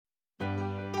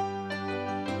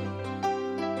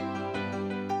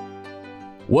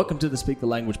Welcome to the Speak the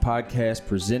Language podcast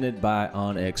presented by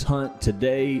OnX Hunt.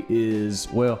 Today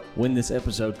is, well, when this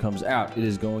episode comes out, it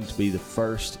is going to be the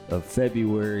 1st of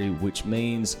February, which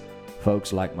means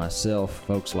folks like myself,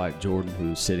 folks like Jordan,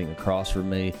 who's sitting across from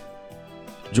me.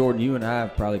 Jordan, you and I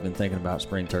have probably been thinking about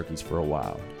spring turkeys for a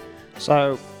while.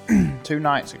 So, 2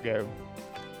 nights ago,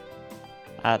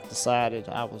 I decided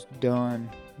I was done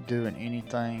doing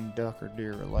anything duck or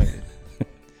deer related.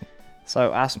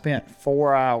 So I spent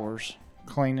 4 hours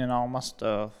cleaning all my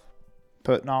stuff,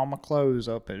 putting all my clothes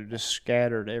up that are just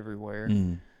scattered everywhere,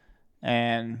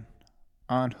 and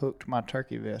unhooked my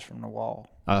turkey vest from the wall.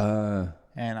 And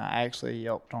I actually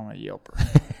yelped on a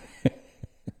yelper.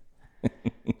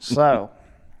 So,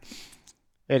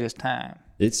 it is time.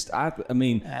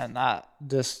 And I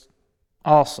just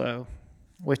also,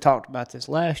 we talked about this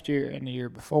last year and the year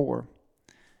before,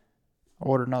 I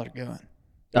ordered another gun.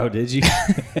 Oh, did you?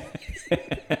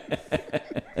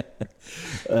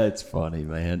 That's funny,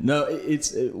 man. No,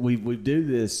 we do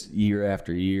this year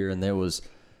after year, and there was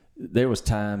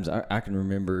times I can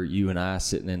remember you and I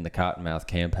sitting in the Cottonmouth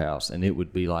Camp House, and it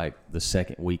would be like the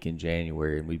second week in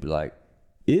January, and we'd be like,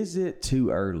 is it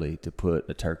too early to put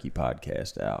a turkey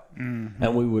podcast out? Mm-hmm.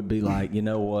 And we would be like, you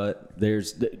know what? You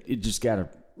just got to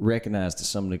recognize to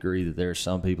some degree that there are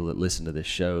some people that listen to this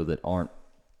show that aren't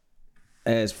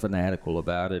as fanatical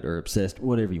about it or obsessed,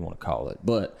 whatever you want to call it.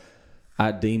 But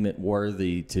I deem it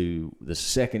worthy to, the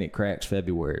second it cracks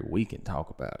February, we can talk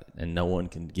about it, and no one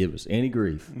can give us any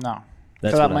grief. No.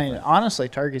 That's what I mean, honestly,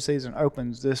 turkey season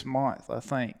opens this month, I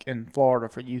think, in Florida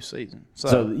for youth season.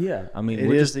 So yeah, I mean,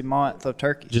 it is the month of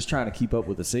turkey. Just trying to keep up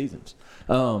with the seasons.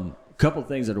 Couple of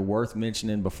things that are worth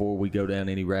mentioning before we go down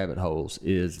any rabbit holes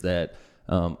is that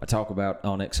I talk about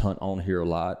OnX Hunt on here a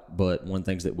lot, but one of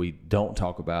the things that we don't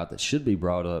talk about that should be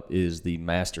brought up is the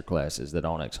master classes that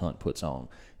OnX Hunt puts on.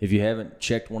 If you haven't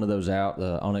checked one of those out,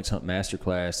 the OnX Hunt Master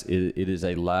Class, it is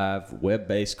a live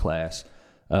web-based class.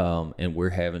 And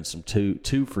we're having some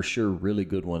two for sure really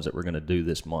good ones that we're going to do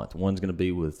this month. One's going to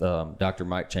be with Dr.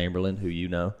 Mike Chamberlain, who you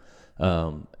know,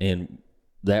 and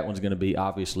that one's going to be,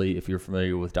 obviously, if you're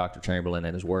familiar with Dr. Chamberlain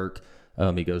and his work,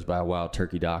 he goes by Wild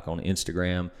Turkey Doc on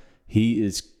Instagram. He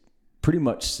is pretty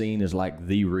much seen as like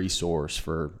the resource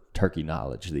for turkey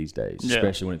knowledge these days,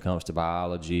 especially when it comes to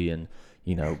biology. And,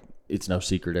 you know, it's no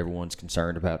secret everyone's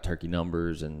concerned about turkey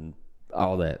numbers and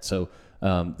all that. So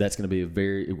that's going to be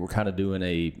we're kind of doing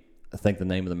I think the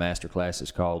name of the master class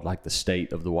is called like the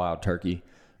State of the Wild Turkey.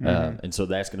 And so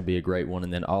that's going to be a great one.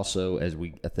 And then also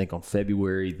I think on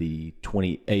February the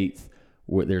 28th,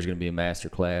 there's going to be a master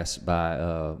class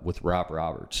with Rob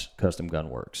Roberts, Custom Gun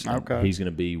Works. Okay. He's going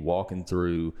to be walking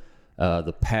through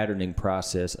the patterning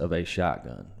process of a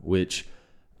shotgun, which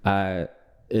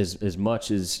as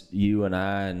much as you and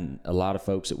I and a lot of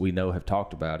folks that we know have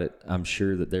talked about it, I'm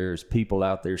sure that there's people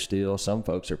out there still, some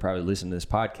folks are probably listening to this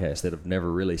podcast that have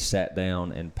never really sat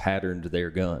down and patterned their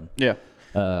gun. Yeah.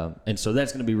 And so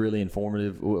that's going to be really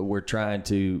informative. We're trying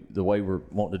to, the way we're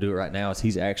wanting to do it right now is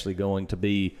he's actually going to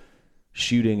be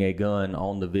shooting a gun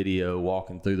on the video,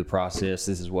 walking through the process.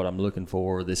 This is what I'm looking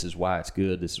for. This is why it's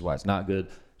good. This is why it's not good.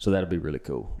 So that'll be really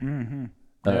cool. Mm-hmm.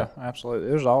 Yeah, absolutely.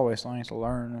 There's always things to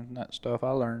learn and that stuff. I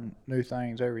learn new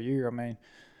things every year. I mean,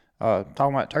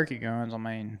 talking about turkey guns, I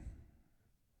mean,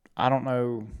 I don't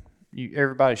know.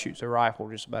 Everybody shoots a rifle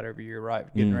just about every year, right?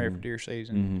 Getting ready for deer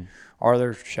season. Or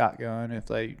there's shotgun if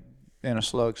they in a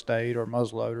slug state or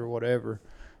muzzleloader or whatever.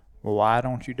 Well, why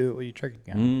don't you do it with your turkey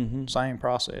gun? Same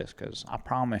process, because I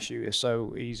promise you it's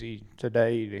so easy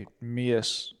today to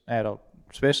miss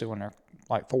especially when they're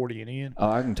like 40 and in. Oh,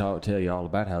 I can tell you all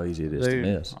about how easy it is to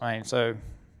miss. I mean,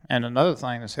 and another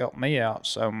thing that's helped me out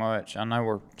so much, I know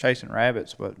we're chasing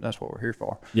rabbits, but that's what we're here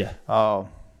for. Yeah.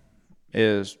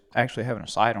 Is actually having a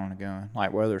sight on the gun,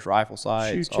 like whether it's rifle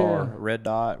sights or red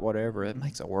dot, whatever. It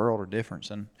makes a world of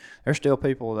difference. And there's still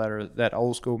people that are that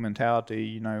old school mentality,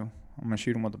 you know, I'm going to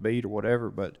shoot them with a bead or whatever.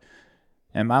 But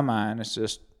in my mind, it's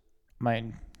just, I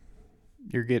mean,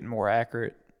 you're getting more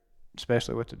accurate,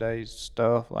 especially with today's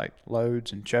stuff like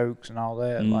loads and chokes and all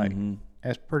that. Like,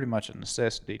 it's pretty much a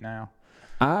necessity now.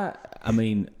 I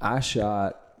mean, I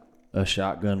shot a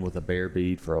shotgun with a bear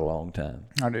bead for a long time.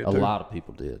 I did A too. lot of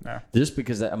people did. Yeah. Just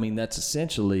because, I mean, that's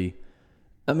essentially,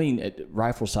 I mean,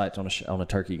 rifle sights on a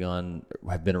turkey gun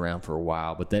have been around for a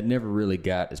while, but that never really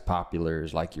got as popular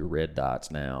as like your red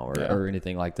dots now or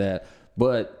anything like that.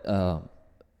 But, I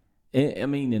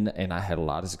mean, and I had a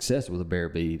lot of success with a bear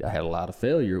bead. I had a lot of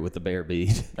failure with the bear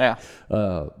bead. Yeah.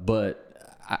 But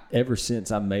ever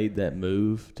since I made that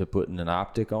move to putting an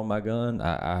optic on my gun,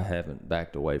 I haven't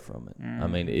backed away from it. I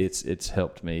mean, it's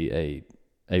helped me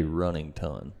a running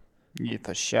ton. Yeah,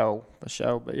 for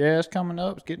sure. But yeah, it's coming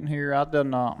up. It's getting here. I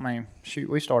done.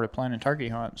 We started planning turkey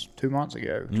hunts 2 months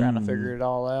ago, trying to figure it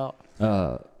all out.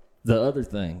 The other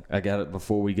thing, I got it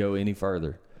before we go any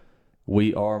further.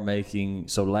 We are making,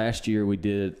 so last year we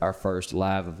did our first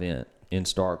live event in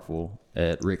Starkville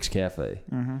at Rick's Cafe.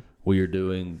 Mm-hmm. We are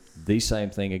doing the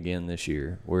same thing again this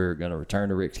year. We're going to return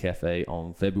to Rick's Cafe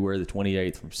on February the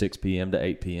 28th from 6 p.m. to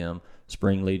 8 p.m.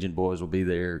 Spring Legion boys will be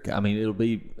there. I mean, it'll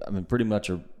be, pretty much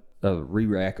a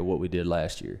re-rack of what we did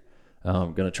last year.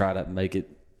 I'm going to try to make it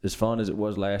as fun as it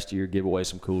was last year, give away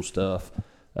some cool stuff.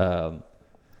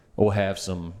 We'll have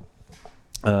some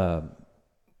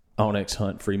Onyx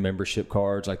Hunt free membership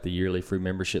cards, like the yearly free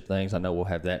membership things. I know we'll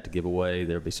have that to give away.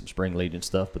 There'll be some Spring Legion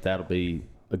stuff, but that'll be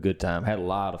a good time. Had a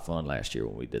lot of fun last year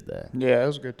when we did that. Yeah, it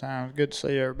was a good time. It was good to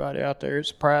see everybody out there. It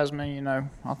surprised me,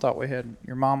 I thought we had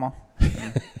your mama.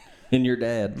 And your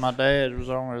dad. My dad was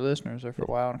on our listeners there for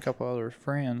a while and a couple other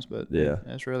friends, but yeah,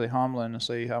 it's really humbling to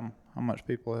see how much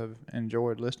people have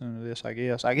enjoyed listening to this, I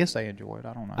guess. I guess they enjoyed.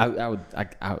 I don't know. I would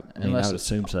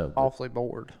assume so. Awfully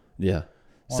bored. Yeah.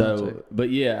 So, but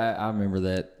yeah, I remember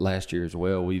that last year as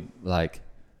well. We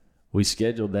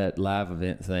scheduled that live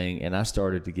event thing, and I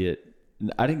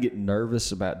didn't get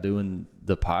nervous about doing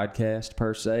the podcast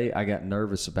per se. I got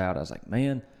nervous about, I was like,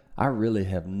 man, I really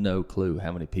have no clue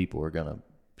how many people are going to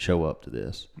show up to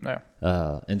this. Yeah.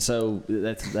 And so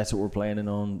that's what we're planning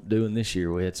on doing this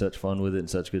year. We had such fun with it and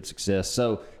such good success.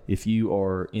 So if you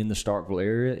are in the Starkville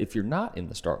area, if you're not in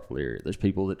the Starkville area, there's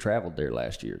people that traveled there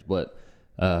last year, but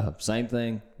same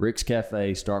thing, Rick's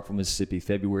Cafe, Starkville, Mississippi,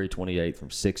 February 28th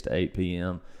from 6 to 8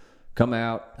 p.m. Come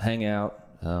out, hang out.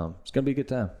 It's going to be a good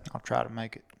time. I'll try to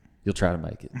make it. You'll try to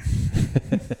make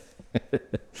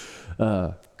it.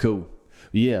 Cool.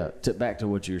 Yeah, back to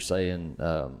what you were saying,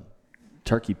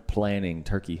 turkey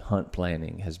hunt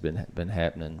planning has been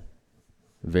happening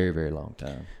a very, very long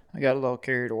time. I got a little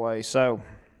carried away. So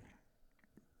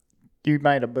you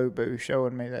made a boo-boo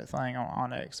showing me that thing on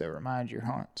Onyx that reminds you of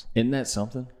hunts. Isn't that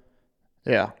something?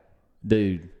 Yeah.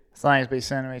 Dude. Things be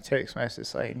sending me text messages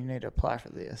saying you need to apply for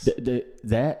this. All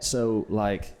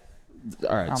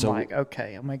right. I'm like,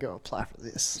 okay, I'm going to go apply for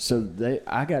this. So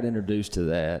I got introduced to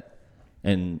that,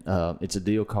 and it's a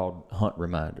deal called Hunt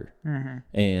Reminder. Mm-hmm.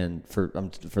 And for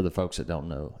the folks that don't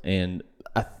know, and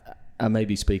I may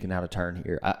be speaking out of turn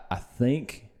here. I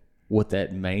think what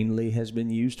that mainly has been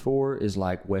used for is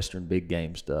like Western big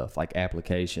game stuff, like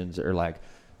applications or like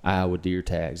Iowa deer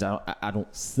tags. I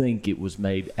don't think it was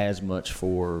made as much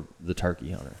for the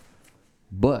turkey hunter,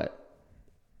 but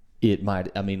it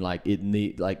might. I mean,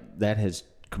 that has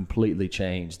completely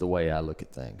changed the way I look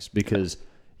at things, because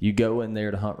you go in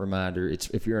there to Hunt Reminder.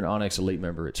 If you're an Onyx Elite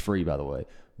member, it's free, by the way,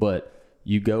 but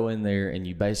you go in there and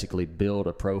you basically build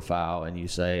a profile and you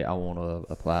say, I want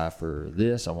to apply for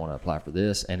this, I want to apply for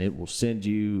this, and it will send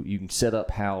you can set up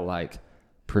how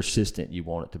persistent you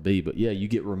want it to be. But yeah, you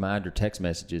get reminder text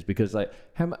messages, because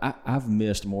I've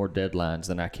missed more deadlines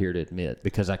than I care to admit,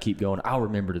 because I keep going, I'll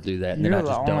remember to do that, and You're then I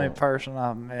just don't. You're the only person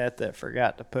I've met that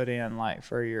forgot to put in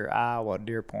for your Iowa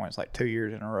deer points 2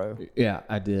 years in a row. Yeah,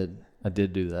 I did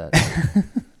do that.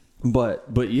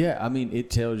 But yeah, I mean,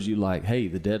 it tells you hey,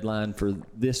 the deadline for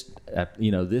this,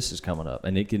 this is coming up,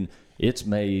 and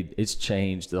it's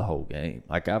changed the whole game.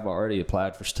 I've already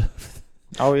applied for stuff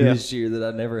this year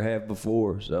that I never have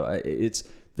before. So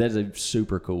that's a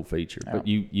super cool feature. Yeah. But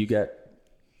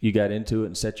you got into it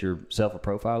and set yourself a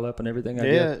profile up and everything.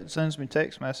 It sends me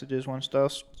text messages when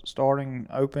stuff's starting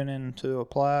opening to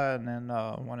apply, and then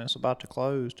when it's about to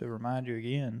close to remind you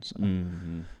again. So.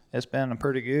 Mm-hmm. It's been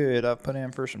pretty good. I've put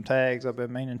in for some tags I've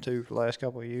been meaning to for the last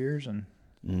couple of years, and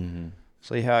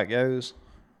see how it goes.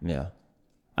 Yeah.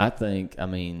 I think,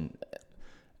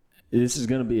 this is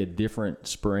going to be a different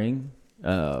spring.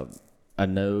 I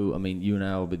know, you and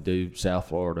I will do South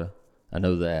Florida. I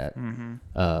know that. Mm-hmm.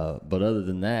 But other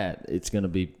than that, it's going to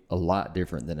be a lot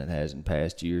different than it has in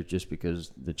past years, just because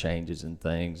the changes and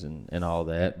things and all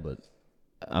that. But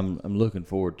I'm looking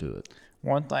forward to it.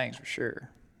 One thing's for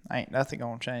sure. Ain't nothing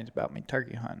gonna change about me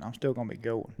turkey hunting. I'm still gonna be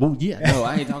going. Well, yeah, no,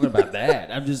 I ain't talking about that.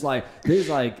 I'm just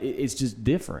it's just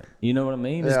different. You know what I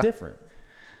mean? It's different.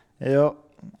 Yep.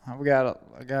 I got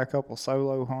a couple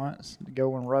solo hunts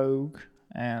going rogue,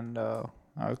 and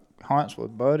hunts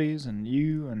with buddies and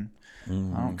you, and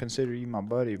I don't consider you my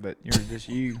buddy, but you're just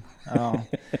you.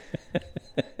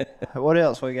 What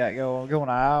else we got going? Going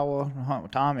to Iowa, hunt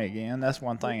with Tommy again. That's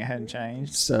one thing that hadn't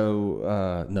changed.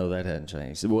 So, no, that hadn't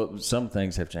changed. Well, some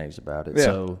things have changed about it. Yeah.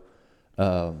 So,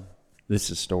 this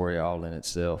is a story all in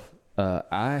itself.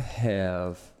 I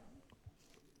have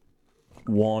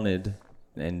wanted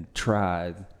and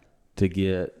tried to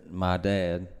get my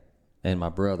dad and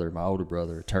my older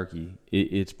brother, a turkey.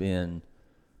 It's been,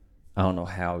 I don't know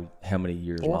how many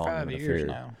years 4 or long. 5 years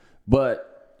now.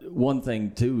 But one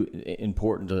thing too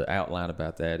important to outline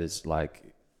about that is like,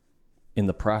 in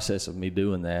the process of me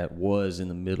doing that was in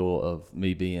the middle of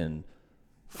me being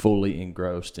fully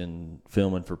engrossed in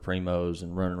filming for Primos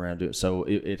and running around doing it. So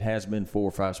it has been 4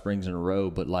 or 5 springs in a row,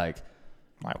 but like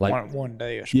one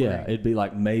day of spring. yeah, it'd be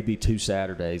like maybe 2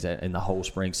 Saturdays in the whole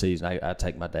spring season. I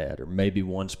take my dad, or maybe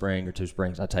 1 spring or 2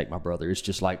 springs I take my brother. It's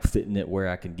just like fitting it where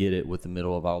I can get it with the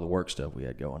middle of all the work stuff we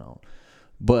had going on.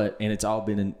 And it's all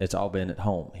been at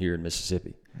home here in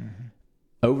Mississippi. Mm-hmm.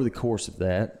 Over the course of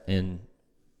that, and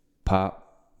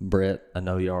Pop, Brett, I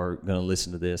know you are going to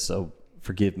listen to this, so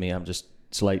forgive me. I'm just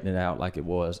slating it out like it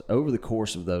was. Over the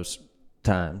course of those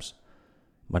times,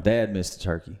 my dad missed a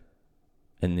turkey,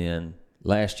 and then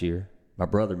last year my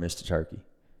brother missed a turkey,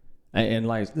 and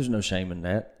like there's no shame in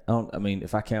that. I mean,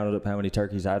 if I counted up how many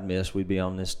turkeys I'd missed, we'd be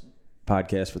on this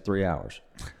podcast for 3 hours.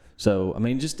 So I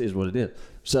mean, just is what it is.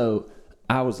 So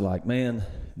I was like, man,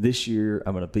 this year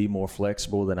I'm going to be more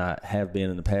flexible than I have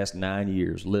been in the past 9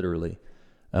 years, literally.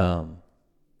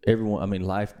 Everyone, I mean,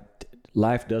 life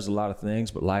does a lot of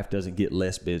things, but life doesn't get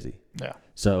less busy. Yeah.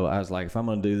 So I was like, if I'm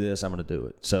going to do this, I'm going to do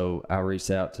it. So I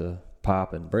reached out to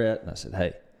Pop and Brett, and I said,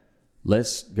 hey,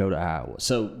 let's go to Iowa.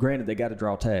 So granted, they got to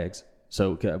draw tags,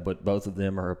 but both of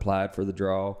them are applied for the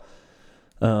draw.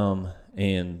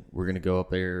 And we're going to go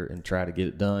up there and try to get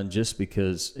it done, just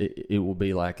because it will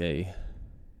be like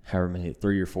however many,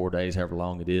 3 or 4 days, however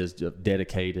long it is,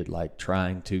 dedicated, like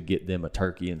trying to get them a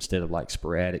turkey instead of like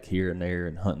sporadic here and there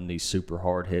and hunting these super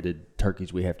hard-headed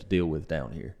turkeys we have to deal with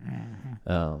down here.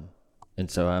 Mm-hmm.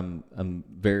 And so I'm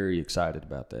very excited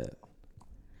about that.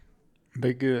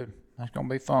 Be good. That's gonna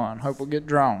be fun. Hope we'll get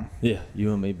drawn. Yeah,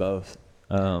 you and me both.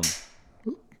 I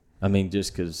mean,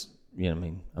 just because, you know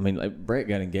what I mean, like Brett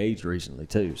got engaged recently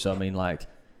too. So I mean, like,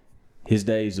 his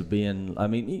days of being, I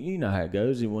mean, you know how it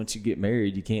goes. And once you get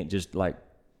married, you can't just like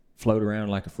float around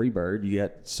like a free bird. You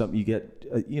got something,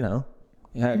 you know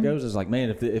how it goes. It's like, man,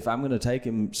 if I'm going to take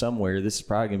him somewhere, this is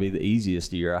probably going to be the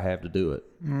easiest year I have to do it.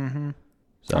 Mm-hmm.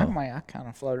 So I kind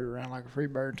of floated around like a free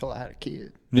bird until I had a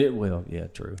kid. Yeah, well, yeah,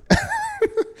 true.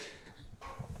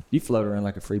 You float around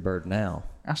like a free bird now.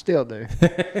 I still do.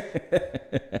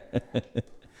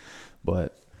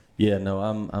 But yeah, no,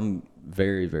 I'm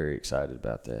very, very excited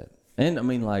about that. And I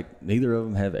mean, like, neither of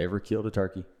them have ever killed a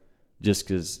turkey, just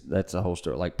because that's a whole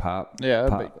story. Like Pop.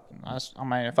 Yeah, I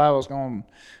mean, if I was going,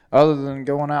 other than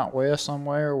going out west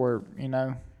somewhere where, you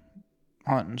know,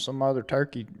 hunting some other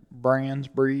turkey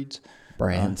breeds.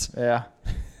 Yeah.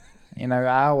 You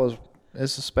know,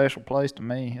 it's a special place to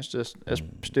me. It's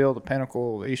still the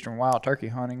pinnacle of Eastern wild turkey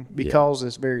hunting because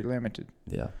it's very limited.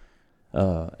 Yeah.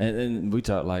 And we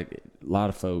talk, like, a lot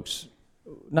of folks,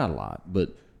 not a lot,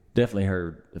 but definitely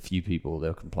heard a few people,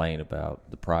 they'll complain about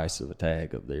the price of a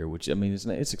tag up there, which, I mean,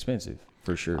 it's expensive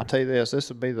for sure. I'll tell you this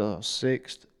will be the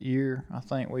 6th year I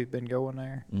think we've been going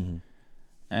there. Mm-hmm.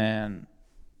 And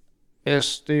it's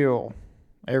still,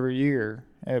 every year,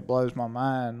 it blows my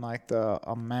mind, like the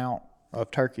amount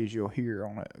of turkeys you'll hear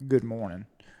on a good morning.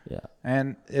 Yeah.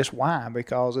 And it's why,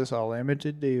 because it's a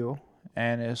limited deal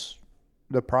and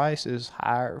the price is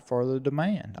higher for the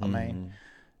demand. I mean,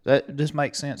 that just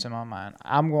makes sense in my mind.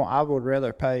 I would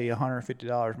rather pay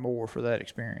 $150 more for that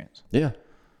experience. Yeah.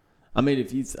 I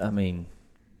mean,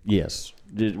 yes,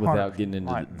 without getting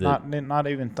into not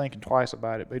even thinking twice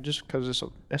about it, but just because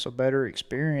it's a better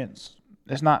experience.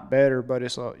 It's not better, but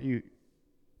you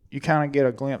kind of get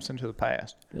a glimpse into the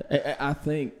past. I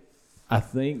think,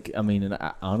 I mean, and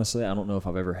honestly, I don't know if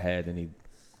I've ever had any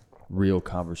real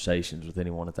conversations with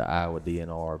anyone at the Iowa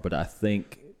DNR, but I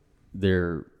think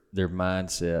their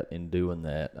mindset in doing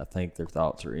that, I think their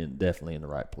thoughts are definitely in the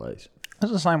right place.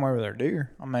 It's the same way with their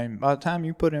deer. I mean, by the time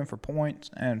you put in for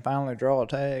points and finally draw a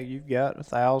tag, you've got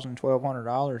 $1,000,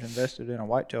 $1,200 invested in a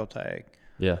whitetail tag.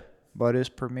 Yeah. But it's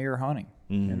premier hunting,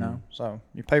 you know. So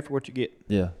you pay for what you get.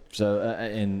 Yeah. So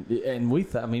and we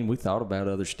thought about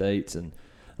other states, and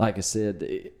like I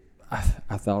said,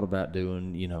 I thought about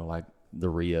doing, you know, like the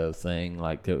Rio thing,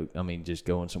 like just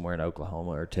going somewhere in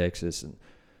Oklahoma or Texas, and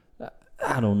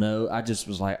I don't know. I just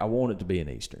was like, I want it to be an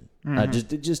Eastern.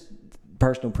 Mm-hmm. Just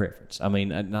personal preference. I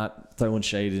mean, I'm not throwing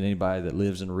shade at anybody that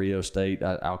lives in Rio State.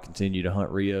 I'll continue to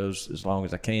hunt Rios as long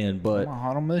as I can. But I'm gonna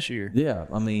hunt them this year. Yeah,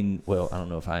 I mean, well, I don't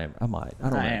know if I am. I might. I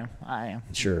know. I am.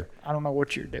 Sure. I don't know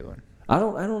what you're doing. I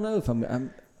don't know if I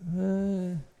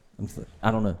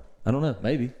don't know.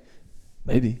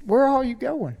 Maybe. Where are you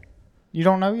going? You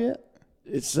don't know yet?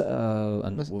 It's I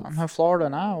know Florida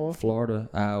and Iowa. Florida,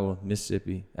 Iowa,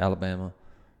 Mississippi, Alabama.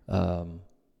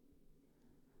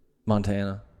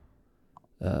 Montana,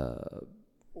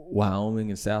 Wyoming,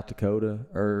 and South Dakota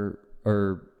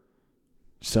are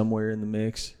somewhere in the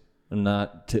mix.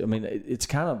 It's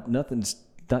kind of nothing's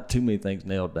not too many things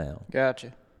nailed down.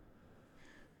 Gotcha.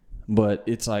 But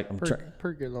it's like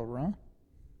pretty good little run.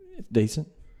 It's decent.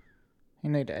 You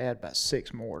need to add about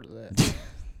 6 more to that.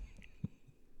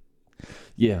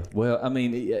 Yeah. Well, I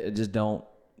mean, it just don't.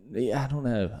 Yeah, I don't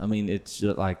know. I mean, it's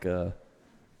just like I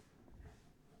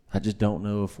just don't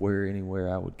know if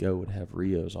anywhere I would go would have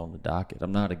Rios on the docket.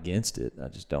 I'm not against it. I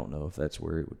just don't know if that's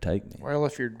where it would take me. Well,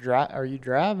 if you're are you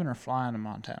driving or flying to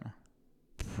Montana?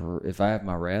 If I have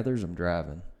my rathers, I'm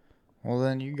driving. Well,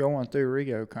 then you going through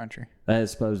Rio country. I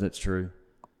suppose that's true.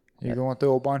 You're going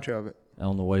through a bunch of it.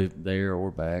 On the way there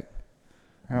or back.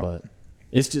 Yep. But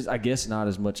it's just, I guess, not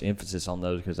as much emphasis on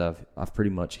those because I've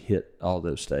pretty much hit all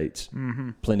those states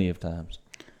plenty of times.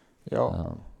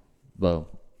 Yeah. But,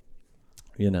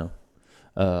 you know.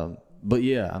 But,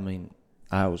 yeah, I mean,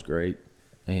 Iowa's great.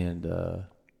 And I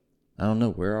don't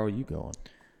know. Where are you going?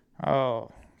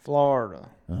 Oh, Florida,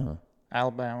 Uh-huh.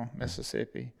 Alabama,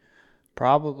 Mississippi.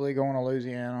 Probably going to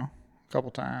Louisiana a couple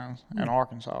times and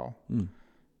Arkansas.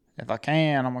 If I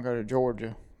can, I'm going to go to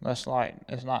Georgia. That's like,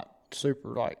 it's not super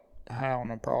like high on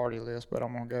the priority list, but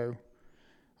I'm going to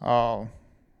go.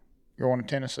 Going to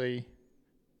Tennessee.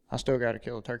 I still got to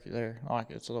kill a turkey there.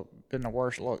 Like, it's been the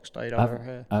worst luck state I've ever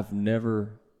had. I've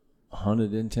never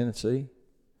hunted in Tennessee.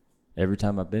 Every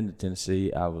time I've been to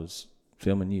Tennessee, I was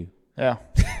filming you. Yeah.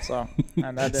 So,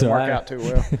 and that didn't work out too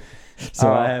well.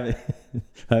 So I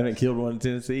haven't killed one in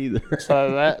Tennessee either.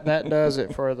 So that does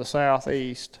it for the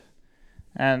Southeast.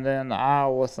 And then the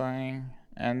Iowa thing.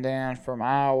 And then from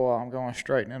Iowa, I'm going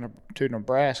straight to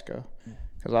Nebraska.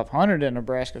 Because I've hunted in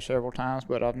Nebraska several times,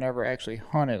 but I've never actually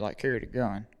hunted, like carried a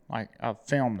gun. Like, I've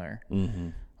filmed there.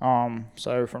 Mm-hmm.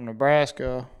 So from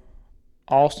Nebraska,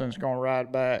 Austin's going to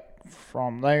ride back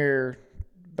from there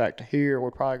back to here.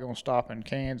 We're probably going to stop in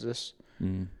Kansas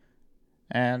and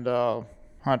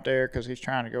hunt there because he's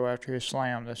trying to go after his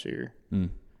slam this year.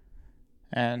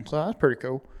 And so that's pretty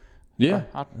cool. Yeah.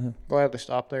 I'd gladly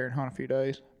stop there and hunt a few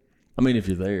days. I mean, if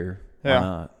you're there, why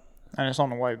not? And it's on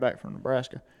the way back from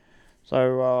Nebraska.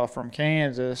 So from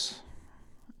Kansas,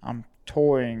 I'm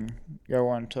toying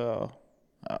going to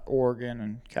Oregon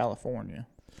and California.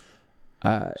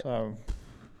 So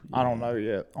I don't know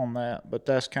yet on that, but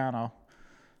that's kind of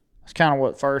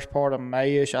what first part of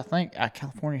May-ish. I think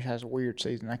California has a weird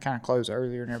season. They kind of close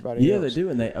earlier than everybody else. Yeah, they do,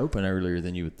 and they open earlier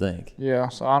than you would think. Yeah,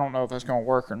 so I don't know if that's going to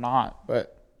work or not,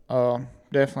 but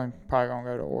definitely probably going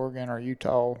to go to Oregon or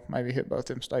Utah, maybe hit both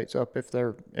them states up if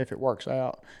it works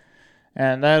out.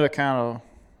 And that'll kind of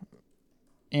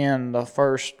end the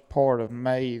first part of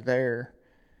May there.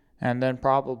 And then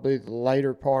probably the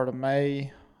later part of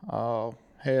May,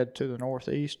 head to the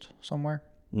northeast somewhere.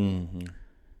 Mm-hmm.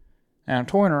 And I'm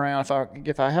toying around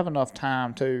if I have enough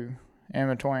time too, in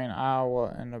between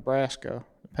Iowa and Nebraska.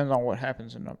 Depends on what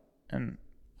happens in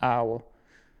Iowa.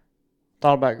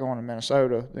 Thought about going to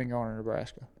Minnesota, then going to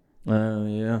Nebraska.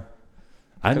 Yeah.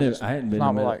 I hadn't been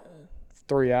to like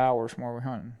 3 hours from where we're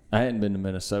hunting. I hadn't been to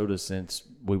Minnesota since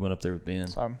we went up there with Ben.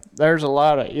 So there's a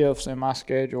lot of ifs in my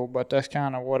schedule, but that's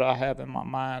kind of what I have in my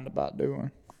mind about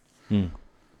doing.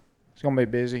 It's gonna be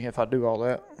busy if I do all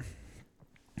that.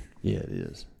 Yeah, it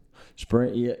is.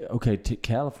 Spring. Yeah. Okay.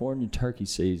 California turkey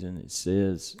season. It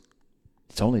says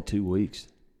it's only 2 weeks,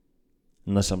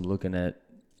 unless I'm looking at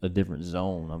a different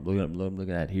zone. I'm looking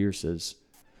at here. It says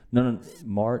no,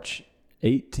 March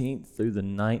 18th through the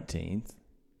 19th.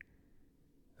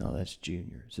 No, that's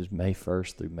junior. It says May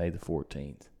 1st through May the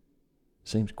 14th.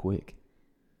 Seems quick.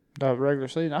 The regular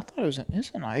season. I thought it's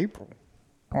in April,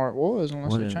 or it was,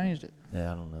 unless they changed it.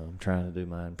 Yeah, I don't know. I'm trying to do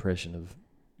my impression of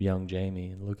young Jamie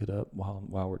and look it up while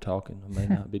we're talking. I may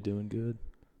not be doing good.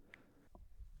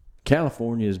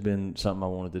 California has been something I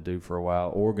wanted to do for a while.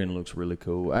 Oregon looks really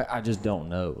cool. I just don't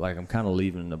know. Like, I'm kind of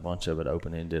leaving a bunch of it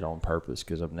open-ended on purpose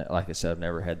because, like I said, I've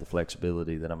never had the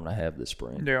flexibility that I'm going to have this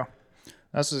spring. Yeah.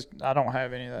 I don't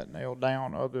have any of that nailed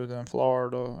down other than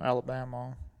Florida,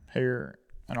 Alabama, here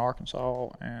in Arkansas,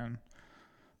 and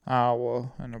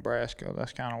Iowa and Nebraska.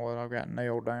 That's kind of what I've got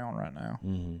nailed down right now.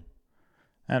 Mm-hmm.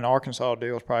 And the Arkansas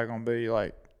deal is probably going to be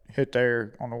like hit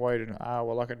there on the way to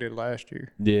Iowa like I did last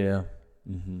year. Yeah.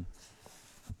 Mm-hmm.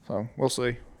 So we'll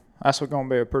see. That's going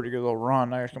to be a pretty good little run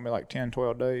there. It's going to be like 10,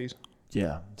 12 days.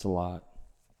 Yeah, it's a lot.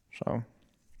 So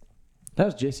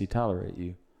how's Jesse tolerate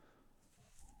you?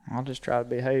 I'll just try to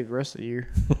behave the rest of the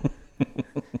year.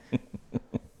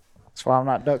 That's why I'm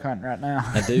not duck hunting right now.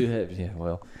 I do have,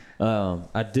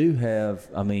 I do have,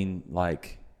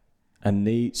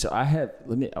 So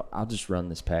I'll just run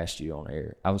this past you on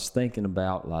air. I was thinking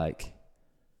about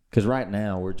because right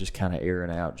now we're just kind of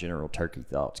airing out general turkey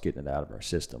thoughts, getting it out of our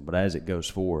system. But as it goes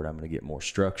forward, I'm going to get more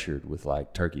structured with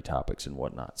turkey topics and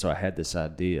whatnot. So I had this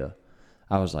idea.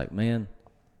 I was like, man,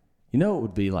 you know what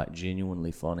would be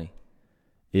genuinely funny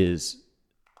is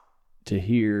to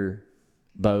hear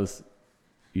both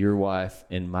your wife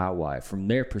and my wife from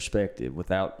their perspective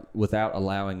without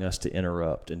allowing us to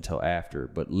interrupt until after,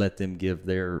 but let them give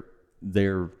their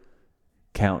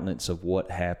countenance of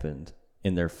what happened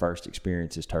in their first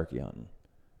experiences turkey hunting.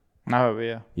 Oh,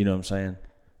 yeah. You know what I'm saying?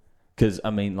 Because,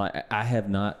 I have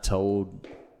not told,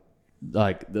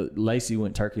 Lacey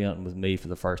went turkey hunting with me for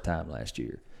the first time last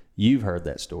year. You've heard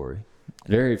that story.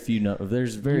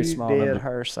 There's very small number. You did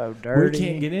her so dirty. We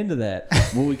can't get into that.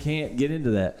 Well, we can't get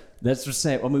into that. That's what I'm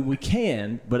saying. We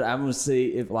can, but I'm going to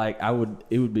see if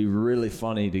it would be really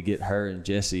funny to get her and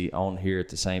Jesse on here at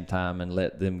the same time and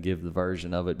let them give the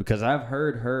version of it. Because I've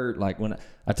heard her, when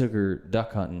I took her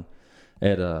duck hunting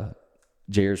at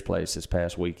Jared's place this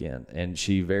past weekend, and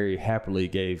she very happily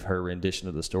gave her rendition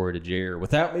of the story to Jared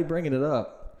without me bringing it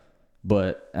up.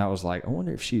 But I was like, I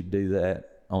wonder if she'd do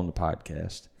that on the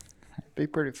podcast. It'd be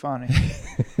pretty funny.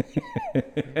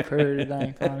 Pretty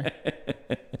dang funny.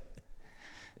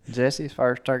 Jesse's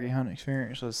first turkey hunting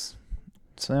experience was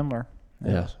similar.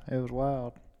 It was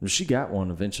wild. Well, she got one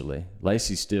eventually.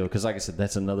 Lacey still, because like I said,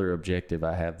 that's another objective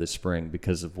I have this spring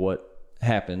because of what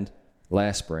happened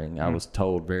last spring. I was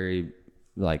told very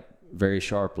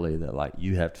sharply that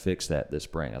you have to fix that this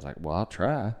spring. I was like, well, I'll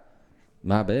try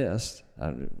my best.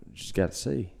 I just got to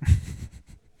see.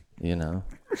 Yep.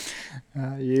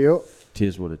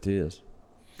 Tis what it is.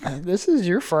 This is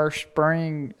your first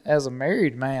spring as a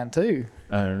married man too.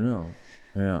 I don't know.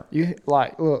 Yeah. You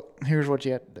look, here's what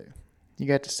you have to do. You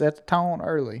got to set the tone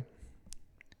early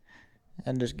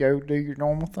and just go do your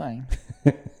normal thing.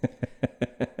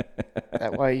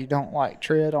 That way you don't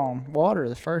tread on water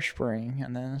the first spring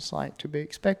and then it's to be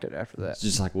expected after that. It's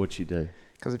just like what you do.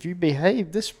 Because if you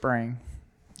behave this spring,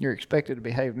 you're expected to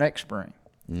behave next spring.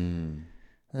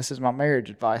 This is my marriage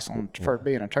advice for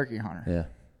being a turkey hunter. Yeah.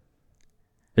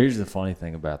 Here's the funny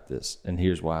thing about this, and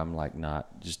here's why I'm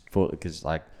not just fully, because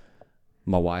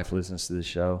my wife listens to this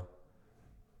show,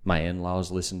 my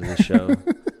in-laws listen to this show,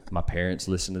 my parents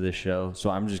listen to this show, so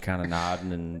I'm just kind of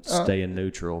nodding and staying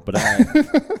neutral. But I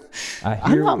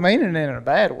I'm not meaning it in a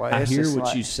bad way. I hear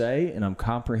what you say, and I'm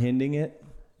comprehending it,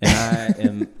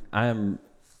 and I am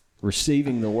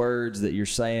receiving the words that you're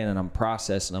saying, and I'm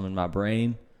processing them in my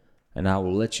brain. And I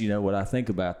will let you know what I think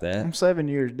about that. I'm 7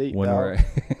 years deep, dog.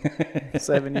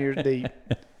 7 years deep.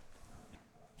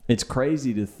 It's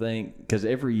crazy to think, because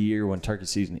every year when turkey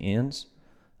season ends,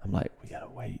 I'm like, we got to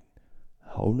wait a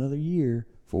whole nother year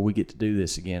before we get to do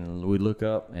this again. And we look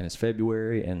up, and it's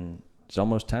February, and it's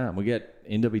almost time. We got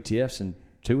NWTFs in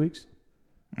 2 weeks?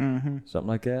 Mm-hmm. Something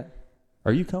like that.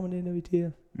 Are you coming to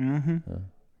NWTF? Mm-hmm.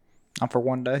 I'm for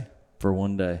 1 day. For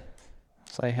 1 day.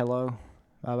 Say hello.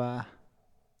 Bye-bye.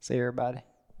 See everybody.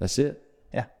 That's it?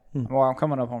 Yeah. Well, I'm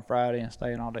coming up on Friday and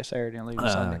staying all day Saturday and leaving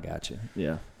Sunday. I got you.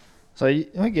 Yeah. So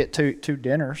we get two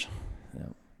dinners. Yeah.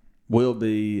 I'll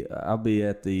be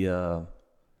at the,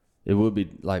 we'll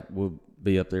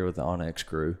be up there with the Onyx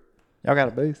crew. Y'all got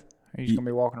a booth? Or are you just going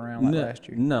to be walking around last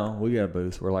year? No, we got a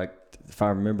booth. We're if I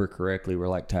remember correctly,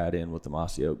 we're tied in with the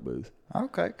Mossy Oak booth.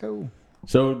 Okay, cool.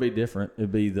 So it'll be different. It'll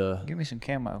be Give me some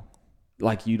camo.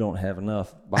 You don't have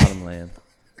enough bottomland.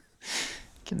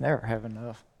 Can never have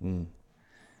enough.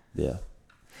 Yeah.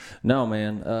 No,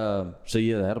 man. So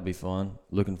yeah, that'll be fun.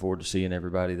 Looking forward to seeing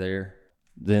everybody there.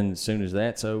 Then as soon as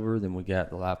that's over, then we got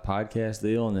the live podcast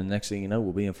deal, and then next thing you know,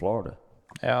 we'll be in Florida.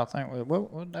 Yeah, I think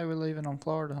what day we leaving on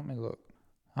Florida? Let me look.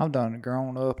 I've done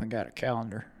grown up and got a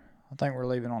calendar. I think we're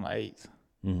leaving on the 8th.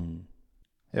 Mm-hmm.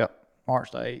 Yep,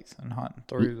 March the 8th and hunting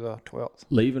through the 12th.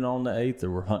 Leaving on the 8th,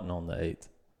 or we're hunting on the 8th?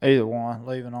 Either one.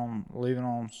 Leaving on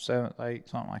 7th, 8th,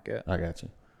 something like that. I got you.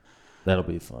 That'll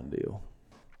be a fun deal.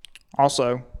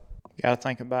 Also, you got to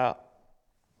think about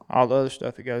all the other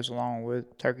stuff that goes along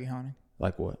with turkey hunting.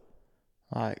 Like what?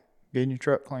 Like getting your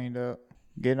truck cleaned up,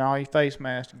 getting all your face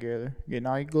masks together, getting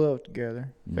all your gloves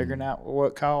together, figuring out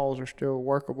what calls are still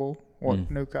workable,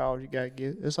 what new calls you got to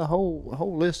get. It's a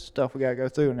whole list of stuff we got to go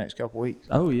through in the next couple of weeks.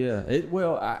 Oh, yeah.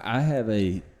 I have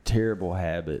a terrible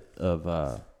habit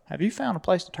of... Have you found a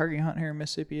place to turkey hunt here in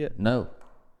Mississippi yet? No.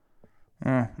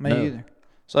 Me either.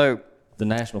 So... The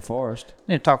National Forest. I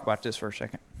need to talk about this for a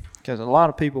second because a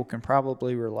lot of people can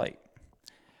probably relate.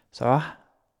 So I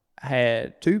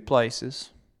had 2 places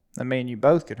that me and you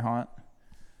both could hunt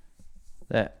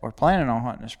that we're planning on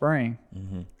hunting in the spring,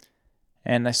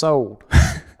 and they sold.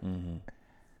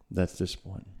 That's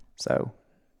disappointing. So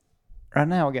right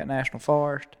now we got National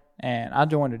Forest, and I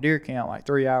joined a deer camp like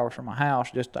 3 hours from my house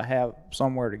just to have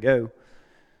somewhere to go.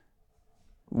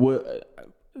 Well,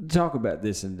 talk about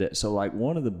this and that. So, like,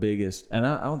 one of the biggest, and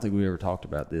I don't think we ever talked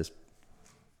about this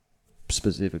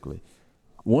specifically.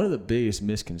 One of the biggest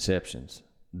misconceptions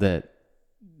that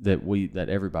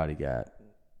everybody got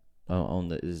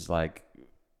is like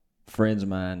friends of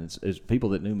mine is people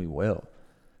that knew me well.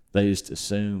 They just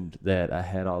assumed that I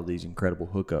had all these incredible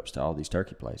hookups to all these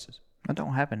turkey places. That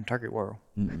don't happen in turkey world.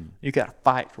 You got to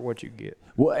fight for what you get.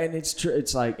 Well, and it's true.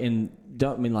 It's like,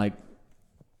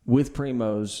 with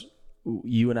Primos,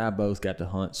 you and I both have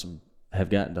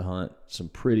gotten to hunt some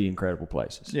pretty incredible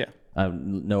places. Yeah. I have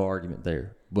no argument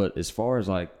there. But as far as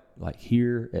like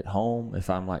here at home, if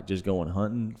I'm like just going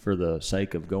hunting for the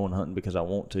sake of going hunting because I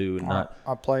want to and not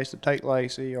a place to take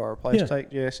Lacey or a place to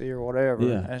take Jesse or whatever.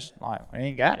 Yeah. That's like, we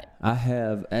ain't got it. I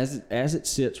have, as it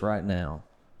sits right now,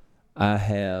 I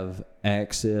have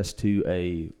access to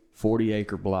a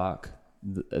 40-acre block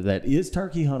that is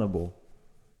turkey huntable,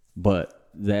 but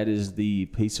that is the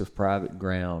piece of private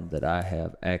ground that I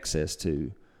have access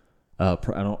to. I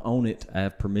don't own it. I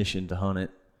have permission to hunt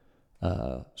it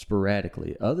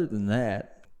sporadically. Other than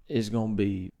that, it's going to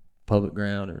be public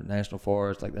ground or national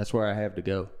forest. Like, that's where I have to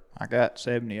go. I got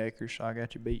 70 acres, so I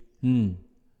got you beat.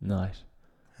 Nice.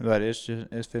 But it's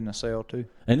fitting to sell too.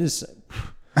 And it's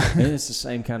the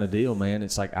same kind of deal, man.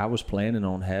 It's like I was planning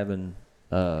on having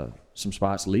some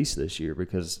spots leased this year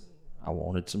because I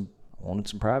wanted some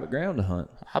private ground to hunt.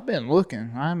 I've been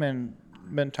looking. I've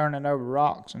been turning over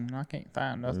rocks, and I can't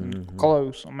find nothing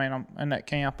close. I mean, I'm in that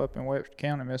camp up in Webster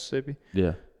County, Mississippi.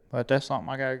 Yeah. But that's something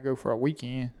I got to go for a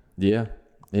weekend. Yeah.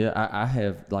 I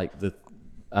have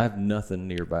I have nothing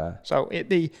nearby. So it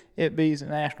be's a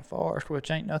national forest, which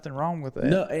ain't nothing wrong with that.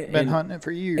 No, been hunting it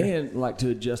for years. And like to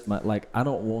adjust I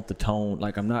don't want the tone.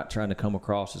 Like, I'm not trying to come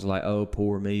across as like, oh,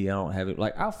 poor me, I don't have it.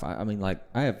 Like, I'll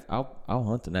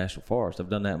hunt the national forest. I've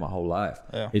done that my whole life.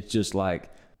 Yeah. It's just like,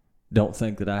 don't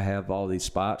think that I have all these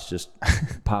spots just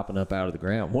popping up out of the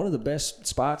ground. One of the best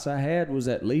spots I had was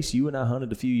that lease you and I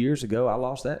hunted a few years ago. I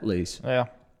lost that lease. Yeah.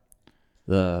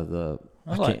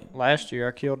 Last year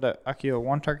I killed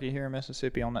one turkey here in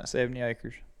Mississippi on that 70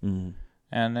 acres. And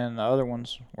then the other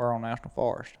ones were on national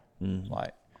forest.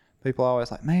 Like, people always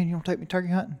like, man, you want to take me turkey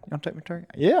hunting? You want to take me turkey?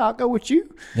 Yeah, I'll go with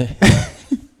you.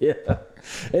 Yeah.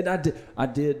 And I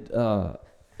did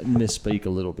misspeak a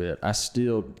little bit. I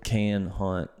still can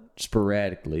hunt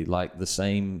sporadically, like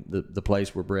the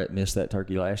place where Brett missed that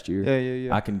turkey last year.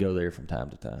 Yeah. I can go there from time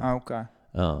to time. Okay.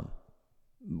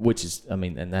 Which is,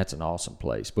 and that's an awesome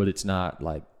place, but it's not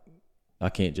like I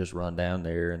can't just run down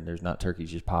there and there's not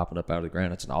turkeys just popping up out of the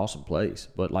ground. It's an awesome place,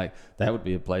 but like that would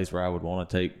be a place where I would want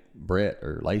to take Brett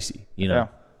or Lacey,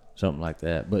 something like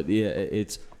that. But yeah,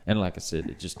 and like I said,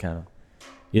 it just kind of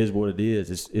is what it is.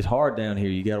 It's hard down here.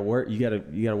 You got to work. You got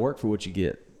to work for what you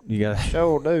get. You got to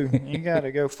sure do. You got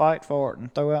to go fight for it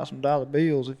and throw out some dollar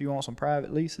bills if you want some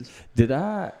private leases.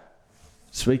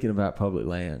 Speaking about public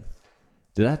land,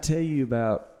 did I tell you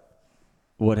about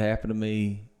what happened to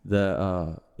me?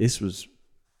 This was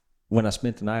when I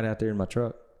spent the night out there in my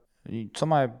truck.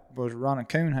 Somebody was running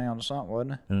coon hounds or something,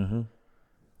 wasn't it? Mm-hmm.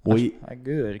 That's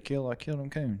good. I killed them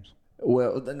coons.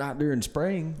 Well, not during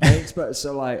spring.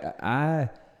 So like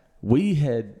we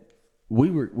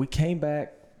came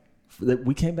back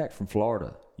from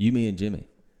Florida. You, me, and Jimmy.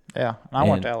 Yeah, and I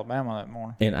went to Alabama that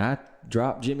morning. And I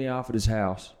dropped Jimmy off at his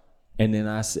house. And then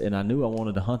I knew I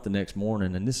wanted to hunt the next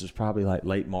morning, and this was probably like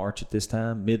late March at this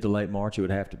time, mid to late March it would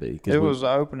have to be. It was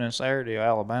the opening Saturday of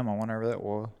Alabama, whenever that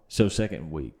was. So second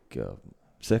week,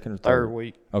 second or third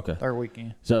week. Okay. Third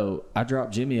weekend. So I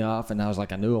dropped Jimmy off, and I was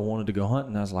like, I knew I wanted to go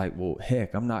hunting. I was like, well,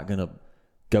 heck, I'm not gonna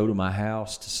go to my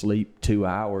house to sleep 2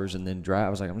 hours and then drive. I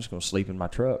was like, I'm just gonna sleep in my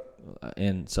truck,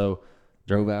 and so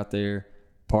drove out there,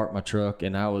 parked my truck,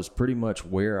 and I was pretty much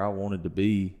where I wanted to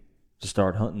be to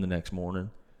start hunting the next morning.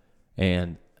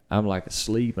 And I'm like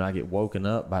asleep, and I get woken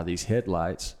up by these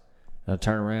headlights. And I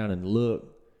turn around and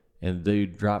look, and the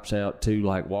dude drops out 2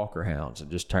 like walker hounds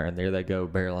and just turn. There they go,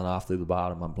 barreling off through the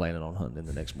bottom. I'm planning on hunting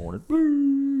the next morning.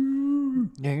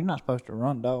 Yeah, you're not supposed to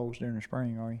run dogs during the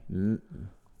spring, are you? Mm-mm.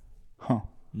 Huh.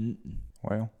 Mm-mm.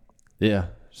 Well. Yeah.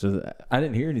 So I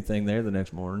didn't hear anything there the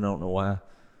next morning. I don't know why.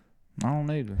 I don't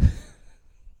either.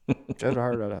 Just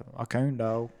heard of a coon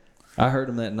dog. I heard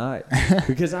him that night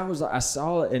because I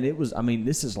saw it, and it was,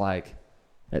 this is like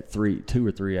at 2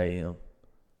 or 3 a.m.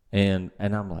 And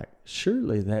I'm like,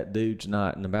 surely that dude's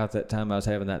not. And about that time I was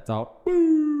having that thought,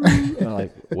 I'm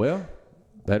like, well,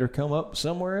 better come up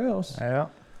somewhere else. Yeah.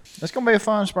 It's gonna be a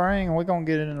fun spring, and we're gonna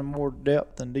get into more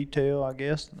depth and detail, I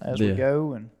guess, as we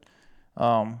go. And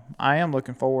I am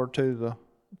looking forward to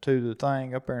the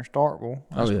thing up there in Starkville.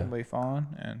 That's gonna be fun,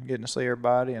 and getting to see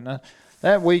everybody. And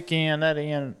that weekend,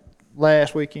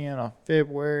 last weekend of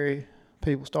February,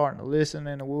 people starting to listen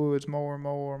in the woods more and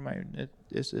more. I mean,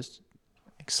 it's just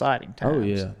exciting times. Oh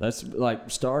yeah, that's like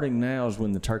starting now is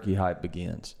when the turkey hype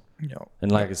begins. Yep.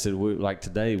 And like I said,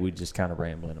 today we just kind of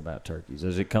rambling about turkeys.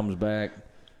 As it comes back,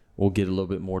 we'll get a little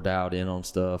bit more dialed in on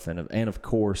stuff. And of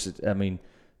course,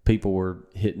 people were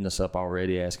hitting us up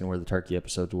already asking where the turkey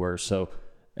episodes were. So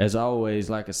as always,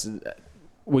 like I said,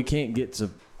 we can't get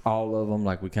to all of them.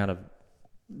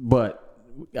 But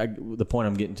the point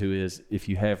I'm getting to is if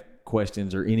you have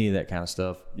questions or any of that kind of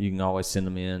stuff, you can always send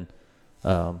them in,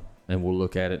 and we'll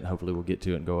look at it and hopefully we'll get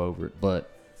to it and go over it.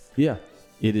 But yeah.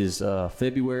 It is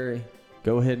February.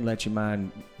 Go ahead and let your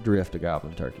mind drift to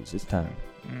gobbling turkeys. It's time.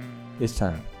 It's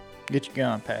time. Get your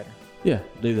gun pattern. Yeah,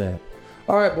 do that.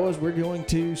 All right, boys, we're going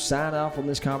to sign off on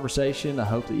this conversation. I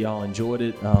hope that y'all enjoyed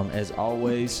it. As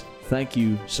always, thank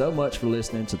you so much for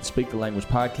listening to the Speak the Language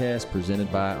podcast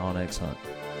presented by OnX Hunt.